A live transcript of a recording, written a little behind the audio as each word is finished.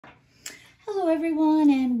Hello everyone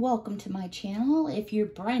and welcome to my channel. If you're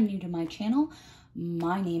brand new to my channel,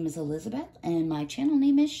 my name is Elizabeth and my channel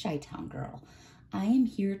name is Chi-Town Girl. I am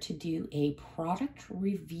here to do a product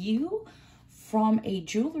review from a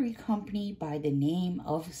jewelry company by the name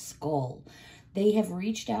of Skuall. They have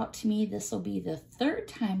reached out to me. This will be the third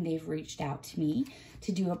time they've reached out to me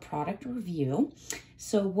to do a product review.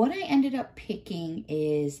 So what I ended up picking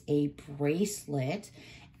is a bracelet,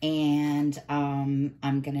 and I'm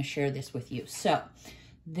going to share this with you. So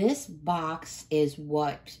this box is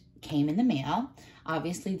what came in the mail.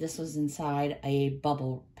 Obviously, this was inside a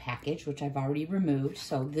bubble package, which I've already removed.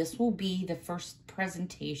 So this will be the first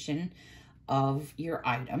presentation of your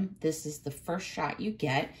item. This is the first shot you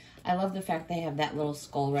get. I love the fact they have that little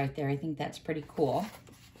skull right there. I think that's pretty cool.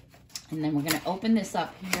 And then we're going to open this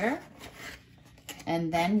up here.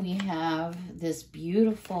 And then we have this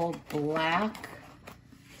beautiful black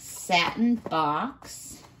satin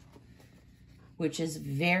box, which is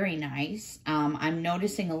very nice. I'm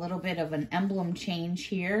noticing a little bit of an emblem change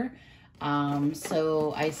here.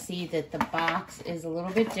 So I see that the box is a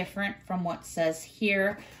little bit different from what says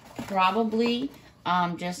here. Probably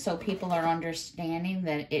just so people are understanding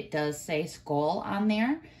that it does say Skuall on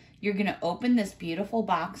there. You're going to open this beautiful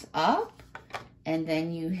box up, and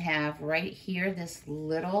then you have right here this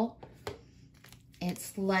little,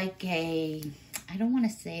 it's like a, I don't want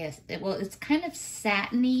to say well, it's kind of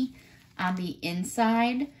satiny on the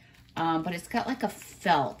inside, but it's got like a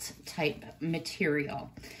felt type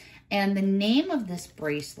material. And the name of this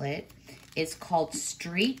bracelet is called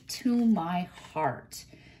Straight to My Heart.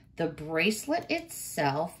 The bracelet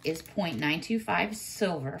itself is 0.925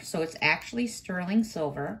 silver, so it's actually sterling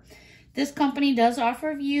silver. This company does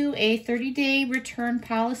offer you a 30-day return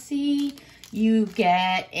policy. You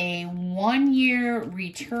get a 1-year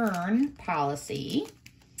return policy.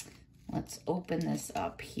 Let's open this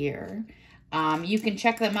up here. You can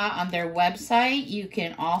check them out on their website. You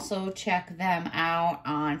can also check them out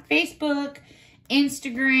on Facebook,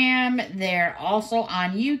 Instagram. They're also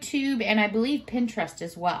on YouTube, and I believe Pinterest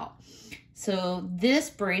as well. So this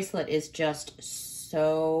bracelet is just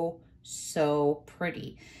so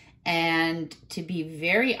pretty. And to be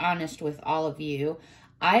very honest with all of you,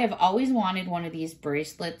 I have always wanted one of these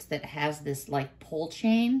bracelets that has this like pull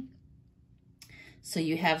chain. So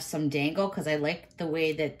you have some dangle, because I like the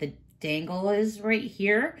way that the dangle is right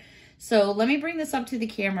here. So let me bring this up to the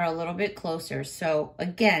camera a little bit closer. So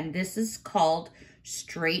again, this is called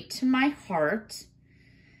Straight to My Heart.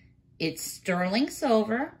 It's sterling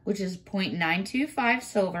silver, which is 0.925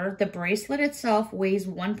 silver. The bracelet itself weighs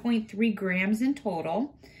 1.3 grams in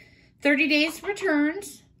total. 30 days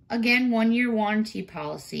returns. Again, 1-year warranty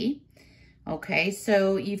policy. Okay,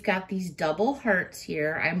 so you've got these double hearts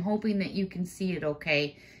here. I'm hoping that you can see it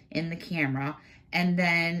okay in the camera. And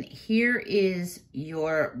then here is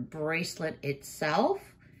your bracelet itself.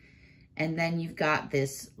 And then you've got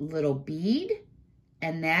this little bead.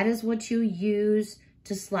 And that is what you use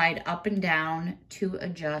to slide up and down to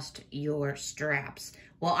adjust your straps.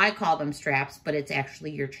 Well, I call them straps, but it's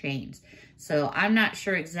actually your chains. So I'm not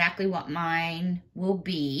sure exactly what mine will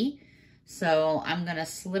be. So I'm going to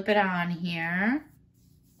slip it on here.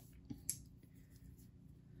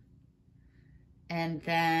 And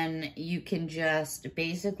then you can just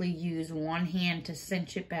basically use one hand to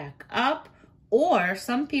cinch it back up. Or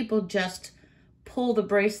some people just pull the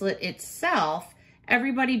bracelet itself.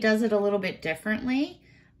 Everybody does it a little bit differently.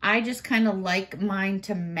 I just kind of like mine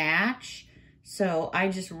to match. So I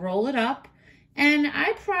just roll it up. And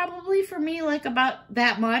I probably, for me, like about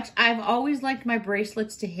that much. I've always liked my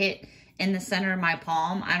bracelets to hit in the center of my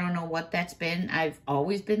palm. I don't know what that's been. I've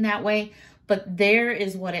always been that way. But there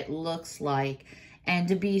is what it looks like. And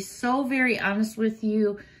to be so very honest with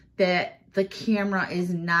you, that the camera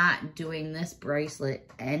is not doing this bracelet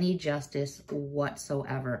any justice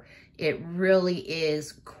whatsoever. It really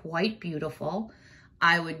is quite beautiful.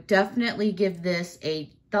 I would definitely give this a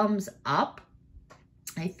thumbs up.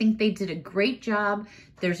 I think they did a great job.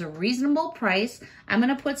 There's a reasonable price. I'm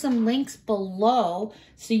going to put some links below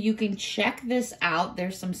so you can check this out.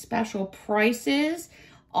 There's some special prices.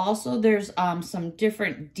 Also, there's some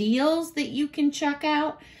different deals that you can check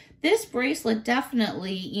out. This bracelet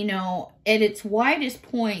definitely, you know, at its widest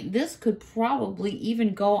point, this could probably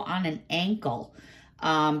even go on an ankle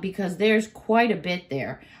because there's quite a bit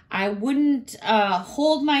there. I wouldn't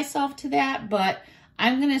hold myself to that, but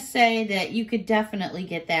I'm going to say that you could definitely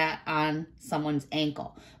get that on someone's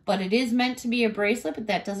ankle. But it is meant to be a bracelet, but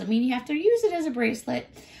that doesn't mean you have to use it as a bracelet.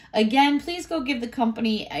 Again, please go give the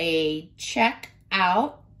company a check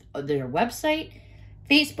out, their website,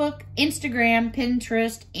 Facebook, Instagram,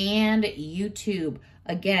 Pinterest, and YouTube.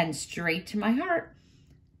 Again, straight to my heart.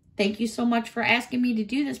 Thank you so much for asking me to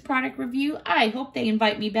do this product review. I hope they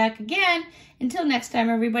invite me back again. Until next time,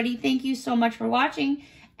 everybody, thank you so much for watching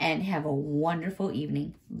and have a wonderful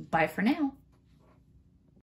evening. Bye for now.